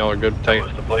 so y'all are good to take.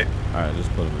 What's the plate? Alright,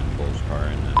 just put him in Bull's car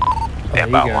and then. Yeah,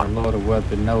 he got a loaded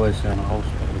weapon, no it's in a holster.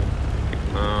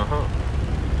 Uh-huh.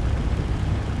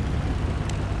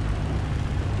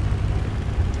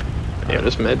 Yeah,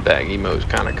 this med bag emo is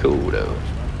kind of cool though.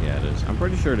 Yeah, it is. I'm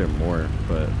pretty sure there are more,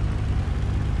 but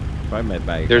if I med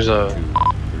bag. There's a.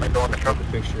 I go on the truck a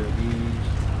picture of these.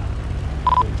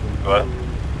 What?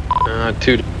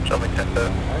 2. Show me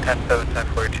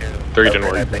 10-10-10-42. 3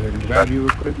 didn't work. Grab you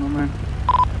real quick, my man.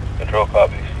 Control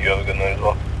copies. You have a good night as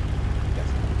well.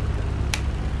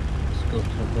 Let's go to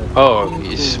the Oh,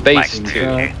 space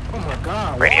 2. Oh my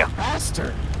God. Radio. Walk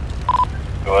faster.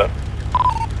 Go ahead.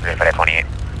 Ready for that 28.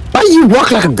 Why you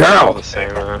walk like a girl? The same,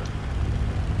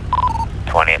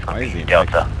 28 is going Why to is be he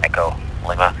Delta Echo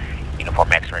Lima,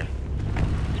 uniform X-ray,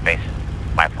 space,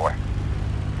 Mike 4.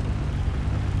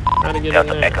 How to get in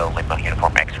Delta there? Echo Lima,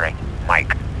 uniform X-ray,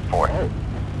 Mike 4.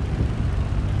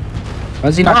 Why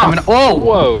is he not coming? Oh!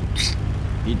 Whoa!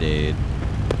 He did.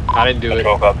 I didn't do it.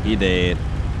 Control copy. He did.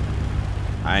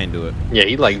 I ain't do it. Yeah,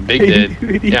 he like big did.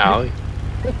 Yeah.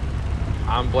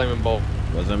 I'm blaming both.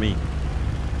 Wasn't me.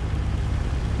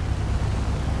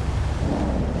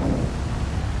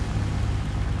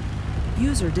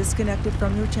 User disconnected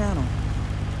from your channel.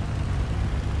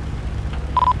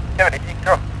 70,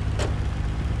 control.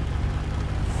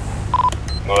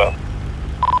 Go ahead.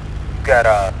 You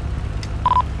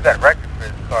got record for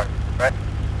this car, right?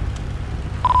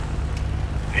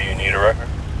 Do you need a record?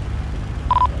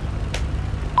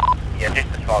 Yeah,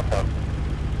 just a small tub.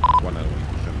 One other one.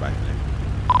 Push him back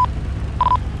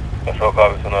there. Control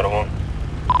copies, another one.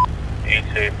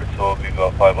 Each A for 12 will be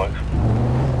about 5 mics.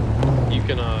 You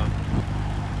can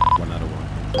One other one.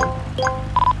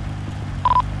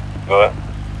 Go ahead.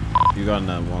 You got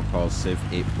that one call Safe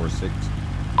 846.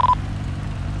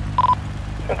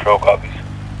 Control copies.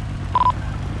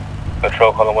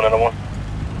 Control calling one another one.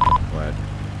 Go ahead.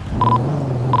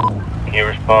 Can you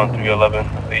respond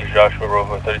 311 East Joshua Road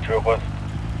for 32 request?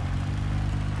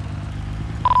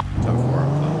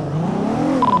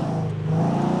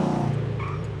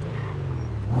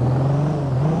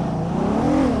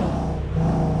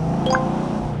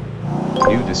 10-4.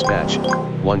 New dispatch,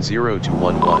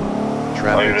 10211.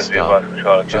 Traffic stop,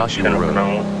 Joshua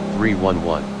Road,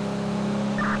 311.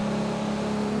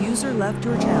 User left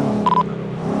your channel.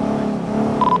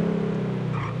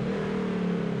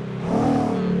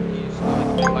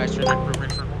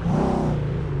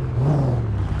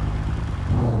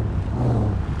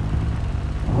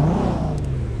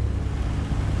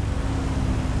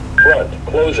 Front,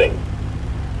 closing.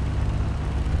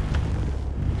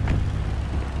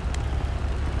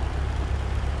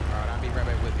 Alright, I'll be right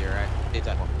back with you, alright?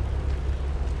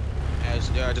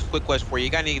 Just a quick question for you.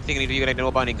 You got anything you got to know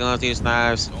about any guns, any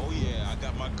knives? Oh yeah, I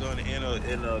got my gun and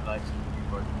a knife.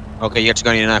 Okay, you got your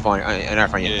gun and a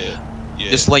knife on you. Yeah.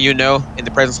 Just to let you know, in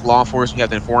the presence of law enforcement, you have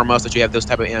to inform us that you have those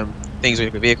type of things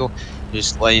with your vehicle.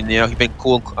 Just letting you know, you've been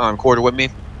cool, cordial with me.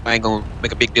 I ain't gonna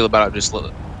make a big deal about it. Just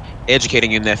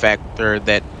educating you in that factor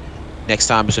that next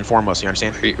time just inform us. You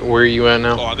understand? Where are you at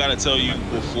now? Oh, I gotta tell you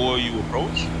before you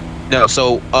approach. No,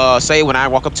 so say when I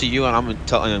walk up to you and I'm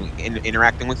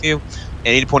interacting with you, at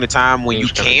any point in time when you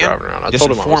can, just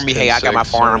inform me, hey, I got my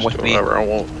firearm with me. I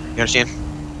won't. You understand?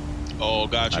 Oh,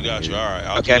 got you. All right,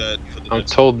 I'll Okay. do that for the I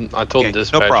next told Okay,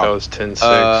 dispatch no I problem. was 10-6.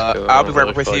 I'll be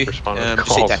right with you. Just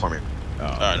take that for me. All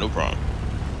right, no problem.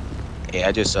 Yeah,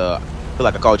 I just feel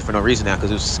like I called you for no reason now because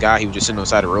it was this guy. He was just sitting on the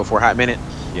side of the road for a hot minute.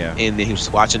 Yeah. And then he was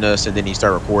watching us, and then he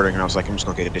started recording, and I was like, I'm just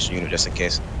gonna get a additional unit just in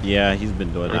case. Yeah, he's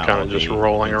been doing that. I'm kind of just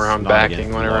rolling It's around not backing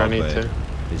against the whenever law, I need but to.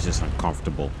 It's just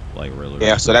uncomfortable, like really.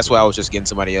 Yeah, so that's why I was just getting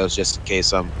somebody else just in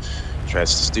case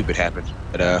stupid happened.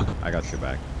 But I got your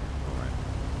back. All right.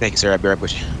 Thank you, sir. I'll be right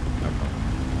with you. No problem.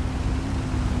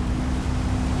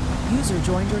 User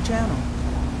joined your channel.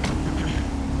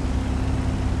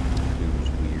 Dude was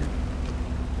weird.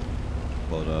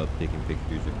 Pulled up, taking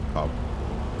pictures of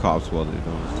cops while they're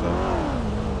doing stuff.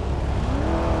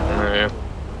 Oh, yeah.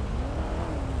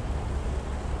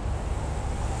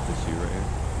 This you right here?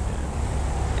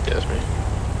 Yes, me.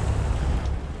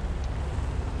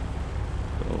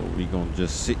 So we gonna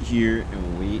just sit here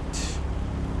and wait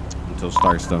until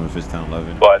Stark's done with his town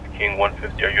 11. 5 King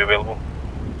 150, are you available?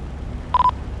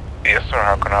 Yes, sir.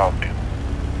 How can I help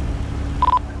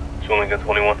you? 2 Lincoln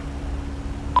 21.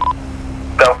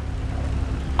 Go.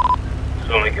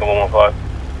 2 Lincoln 115.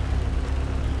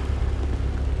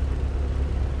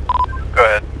 Go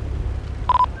ahead.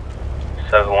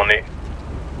 718.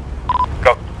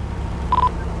 Go.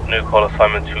 New call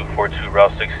assignment 242,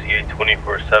 Route 68,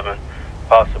 24/7.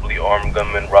 Possibly armed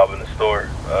gunman robbing the store.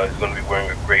 He's going to be wearing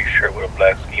a gray shirt with a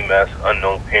black ski mask,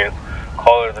 unknown pants.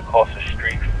 Caller is across the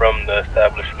street from the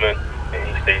establishment, and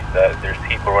he states that there's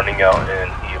people running out, and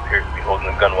he appears to be holding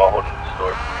a gun while holding the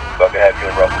store. So I can have you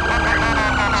in route.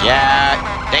 Yeah,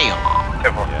 damn.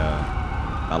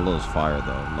 Yeah. That little fire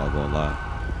though, I'm not gonna lie.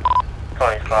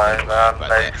 25,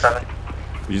 97.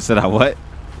 You said I what?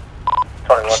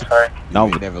 21, sorry. No,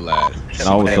 You never lied.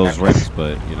 not with those rims,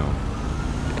 but you know.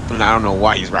 I don't know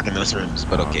why he's rocking those rims,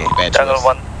 but okay, bad Channel choice.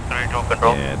 132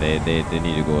 control. Yeah, they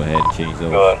need to go ahead and change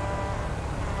those. Go ahead.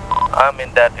 I'm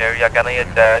in that area, can I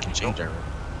get that? Change that.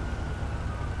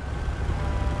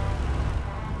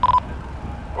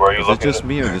 Where are you Is it looking? just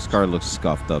me or this car looks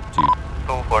scuffed up too?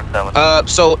 247.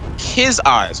 So his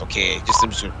eyes, okay, just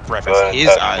to preface, his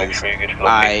eyes, I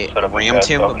rammed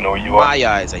him. My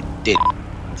eyes, I didn't.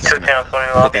 Two channel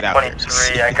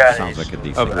 23, I got Sounds it. like a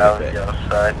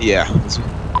decent Yeah, it's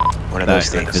one of those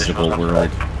that things. invisible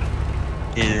world.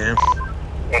 Yeah.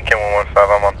 1K115,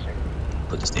 I'm on scene.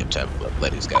 Put this damn tab up,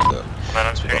 let this guy go.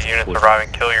 Momentum 2 units arriving,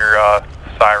 kill your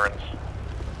sirens.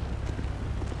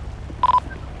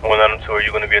 192, are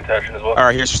you going to be attaching as well?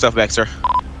 Alright, here's your stuff back, sir.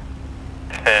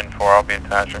 10-4, I'll be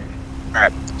attaching.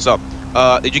 Alright, so,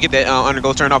 did you get that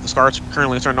underglow turned off? The scar's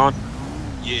currently turned on?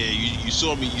 Yeah, you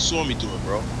saw me do it,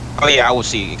 bro. Oh yeah, I will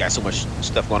see. You got so much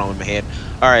stuff going on in my head.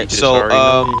 All right, so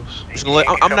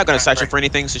I'm not gonna cite you for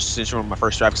anything since you're on my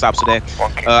first traffic stops today.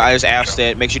 I just asked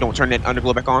that make sure you don't turn that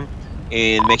underglow back on,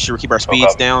 and make sure we keep our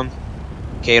speeds down.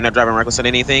 Okay, I'm not driving reckless on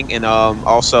anything, and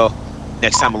also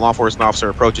next time a law enforcement officer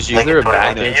approaches you, is there a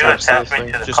back entrance to this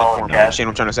thing? just inform me. Understand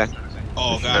what I'm trying to say?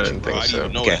 Oh, gotcha, bro. I didn't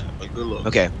even know that. But good luck.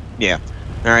 Okay, yeah.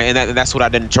 All right, and that's what I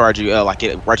didn't charge you,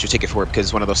 write your ticket for it, because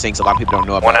it's one of those things a lot of people don't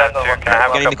know about.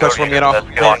 Got any questions for me at all? On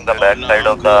the back side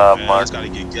of the man, I just gotta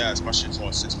get gas. My shit's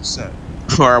on 6%.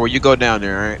 All right, well, you go down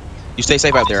there, all right? You stay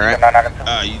safe out there, all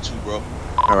right? You too, bro.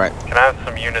 All right. Can I have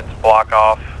some units block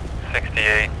off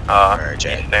 68, east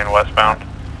and westbound?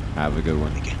 Have a good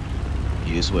one.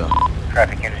 You as well.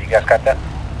 Traffic units, you guys got that?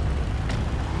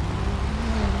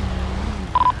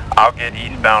 I'll get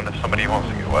eastbound if somebody wants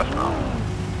to get westbound.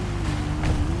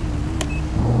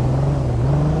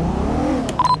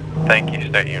 Thank you,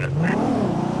 state unit.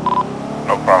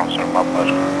 No problem, sir. My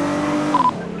pleasure.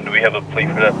 Do we have a plate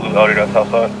for that blue Audi that's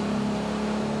outside?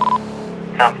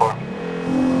 10-4.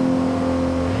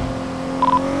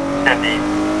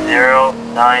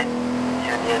 09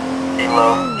 Union Kilo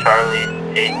Charlie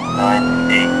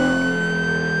 898.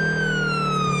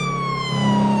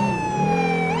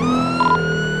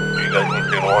 You guys need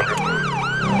to 100.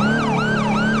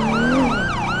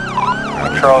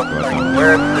 Control,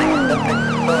 where is the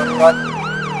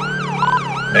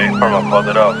Hey, Parma called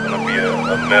it out. It's gonna be a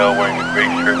male wearing a gray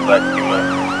shirt, black ski mask.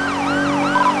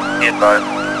 He advised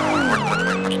we're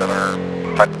switching %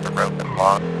 or type of the rope and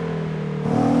lock.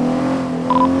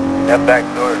 That back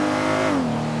door.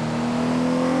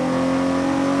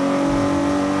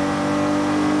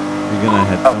 You're gonna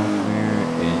head down there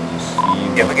and you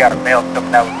see. Yeah, we got a male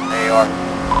coming out with an AR.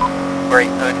 Great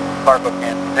hood, cargo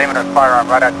can. Aiming a firearm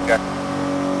right at you guys.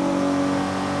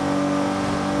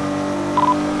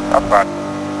 That's right.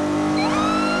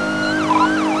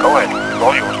 Go ahead. It's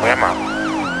all yours. Lay him out.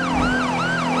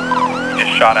 He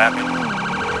just shot at me.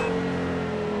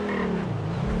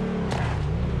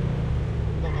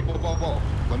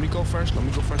 go first. Let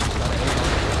me go first.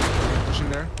 Pushing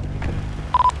there.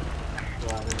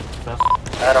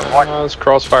 It's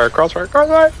crossfire.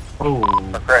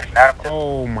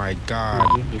 Oh my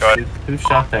God. Who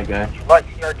shot that guy?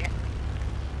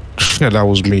 Yeah, that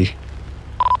was me.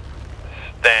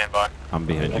 Stand by. I'm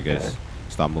behind you guys.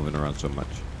 Stop moving around so much.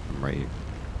 I'm right here.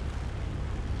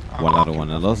 One out of one.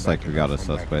 It looks like we got a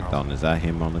suspect down. Is that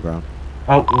him on the ground?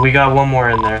 Oh, we got one more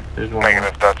in there. There's one.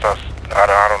 Negative, that's us.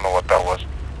 I don't know what that was.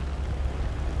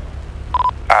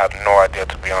 I have no idea,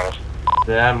 to be honest.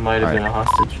 That might have been a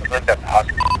hostage. I think that's a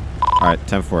hostage. Alright,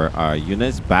 10-4.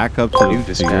 Units, back up to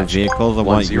your vehicles. I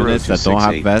want units that don't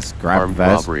have vests, grab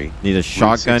vests. Need a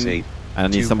shotgun. I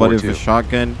need somebody with a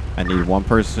shotgun. I need one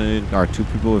person or two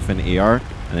people with an AR.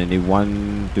 And I need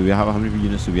one. How many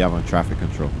units do we have on traffic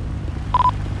control?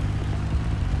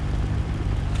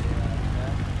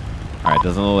 Alright,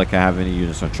 doesn't look like I have any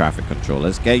units on traffic control.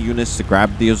 Let's get units to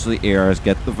grab those ARs,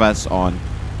 get the vests on,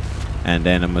 and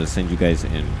then I'm gonna send you guys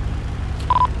in.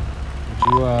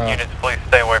 Units, please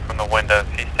stay away from the windows.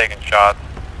 He's taking shots.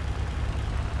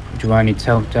 Do you want any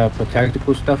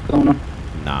tactical stuff going on?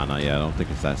 Nah, not yet. I don't think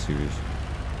it's that serious.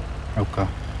 Okay.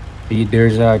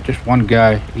 There's just one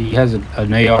guy. He has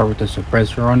an AR with a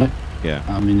suppressor on it. Yeah.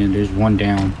 And then there's one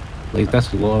down. Like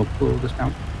that's a little cool. This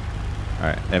down. All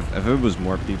right. If it was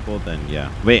more people, then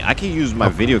yeah. Wait, I can use my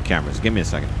video cameras. Give me a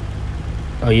second.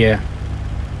 Oh yeah.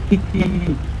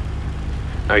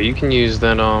 Oh, you can use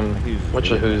then.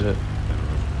 Who's it?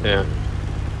 Yeah.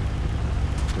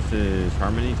 This is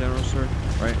Harmony General, sir.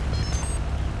 Right.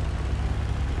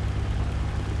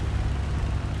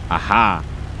 Aha.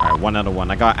 All right, 1 out of 1.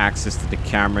 I got access to the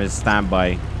cameras. Stand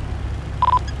by.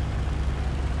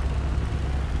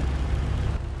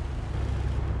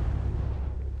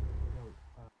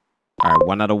 All right,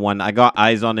 1 out of 1. I got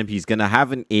eyes on him. He's gonna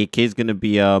have an AK. He's gonna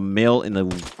be a male in a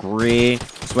gray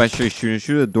sweatshirt shooting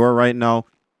through the door right now.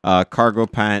 Cargo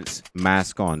pants,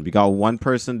 mask on. We got one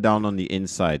person down on the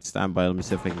inside. Stand by. Let me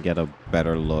see if I can get a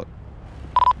better look.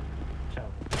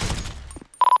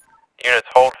 Units,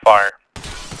 hold fire.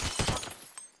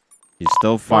 He's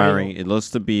still firing. It looks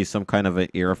to be some kind of an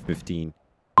AR-15.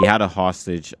 He had a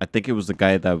hostage. I think it was the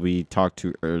guy that we talked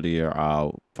to earlier.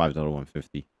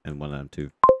 5.150 and 1M2.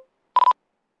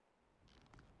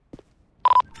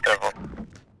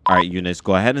 All right, units,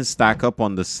 go ahead and stack up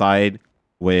on the side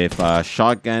with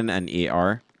shotgun and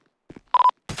AR.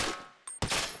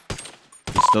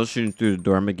 He's still shooting through the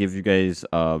door. I'm gonna give you guys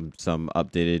some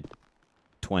updated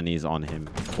 20s on him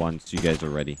once you guys are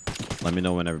ready. Let me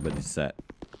know when everybody's set.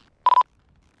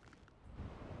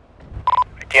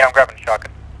 Yeah, I'm grabbing a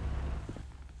shotgun.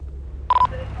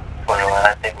 21,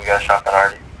 I think we got a shotgun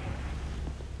already.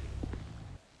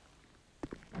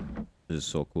 This is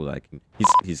so cool. I can.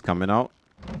 He's coming out.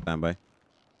 Stand by.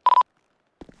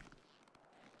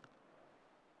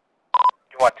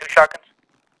 You want 2 shotguns?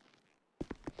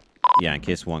 Yeah, in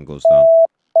case one goes down.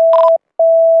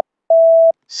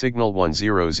 Signal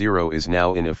 100 is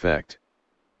now in effect.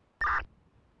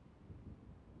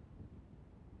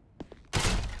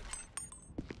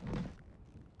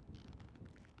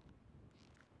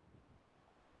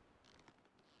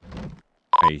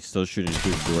 Alright, he's still shooting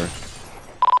through the door.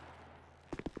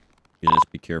 Units,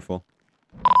 be careful.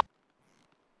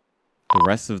 The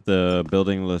rest of the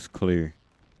building looks clear.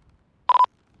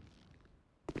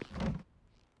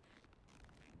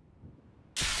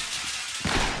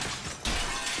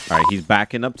 Alright, he's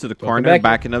backing up to the corner.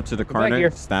 Backing up to the corner.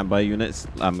 Standby units.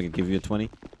 I'm going to give you a 20.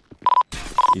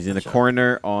 He's in the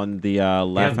corner on the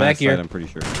left-hand side, I'm pretty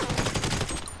sure.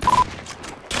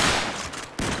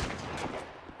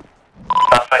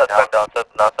 Suspect down,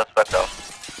 not suspect down.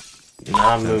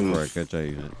 Nah, move. Alright, good job,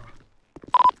 unit.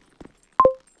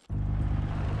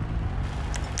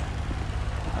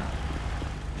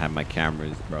 Have my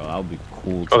cameras, bro. That would be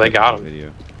cool. Oh, they got him.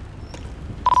 Video.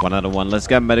 1 out of 1. Let's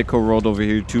get medical rolled over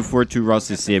here. 242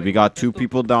 Russ is here. We got 2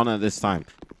 people down at this time.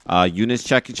 Units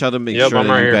check each other. Make sure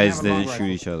that you guys didn't shoot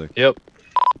each other. Yep.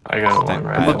 I got one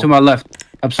right. Come up to my left.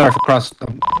 I'm sorry for cross.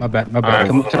 My bad. My bad. Right.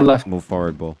 Come up to the left. Move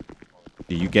forward, Bull.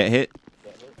 Did you get hit?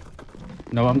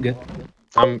 No, I'm good.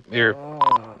 I'm here.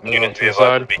 Units be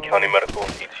advised to be county medical.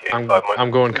 I'm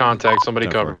going contact. Somebody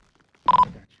cover.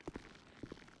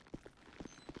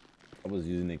 I was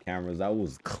using the cameras. That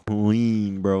was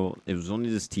clean, bro. It was only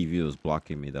this TV that was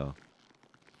blocking me, though.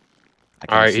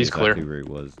 All right, he's clear. Where he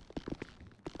was.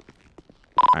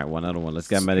 All right, 1 out of 1. Let's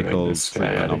get medical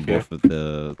treatment on both of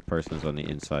the persons on the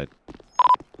inside.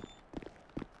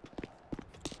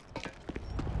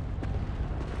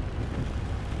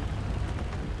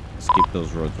 Let's keep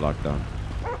those roads locked down.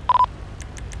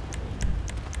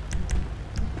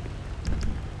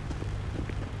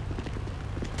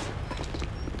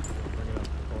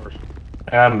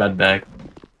 I'm med bag.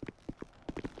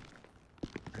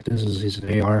 This is his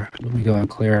AR. Let me go and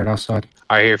clear it outside.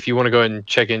 Alright, here, if you want to go ahead and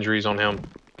check injuries on him.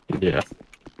 Yeah.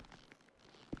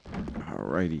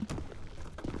 Alrighty.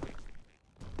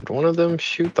 Did one of them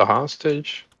shoot the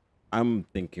hostage? I'm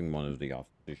thinking one of the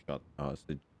officers shot the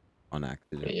hostage on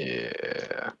accident.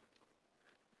 Yeah.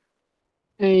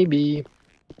 Maybe.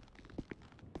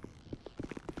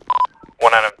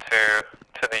 1 Adam 2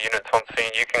 to the units on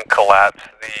scene. You can collapse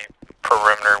the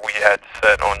perimeter we had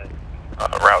set on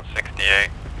Route 68.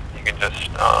 You can just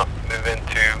move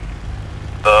into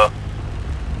the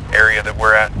area that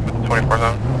we're at with the 24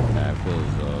 zone. Yeah, I feel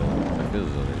as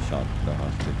though they shot the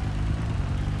hostage.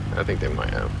 I think they might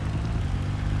have.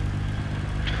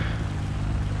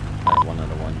 Alright, 1 out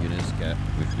of 1 units, get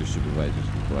with your supervisors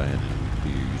and go ahead and do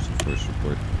your use of first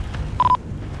report.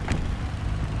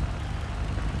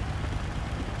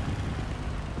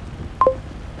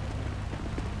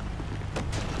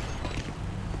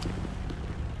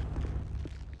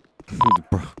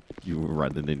 Bro, you were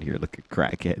running in here like a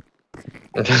crackhead.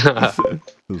 It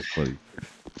was funny.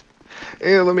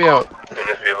 Hey, let me out.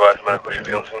 Just be advised, medical should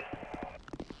be on soon.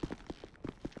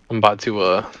 I'm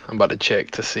about to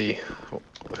check to see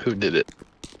who did it.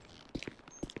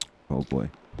 Oh boy.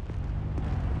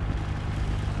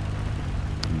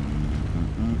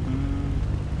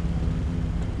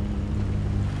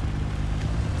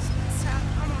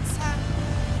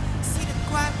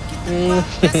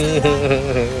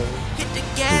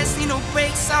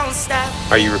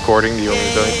 Are you recording? Do you want me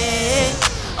to do it?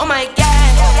 Oh my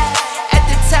god, at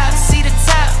the top, see the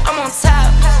top, I'm on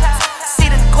top.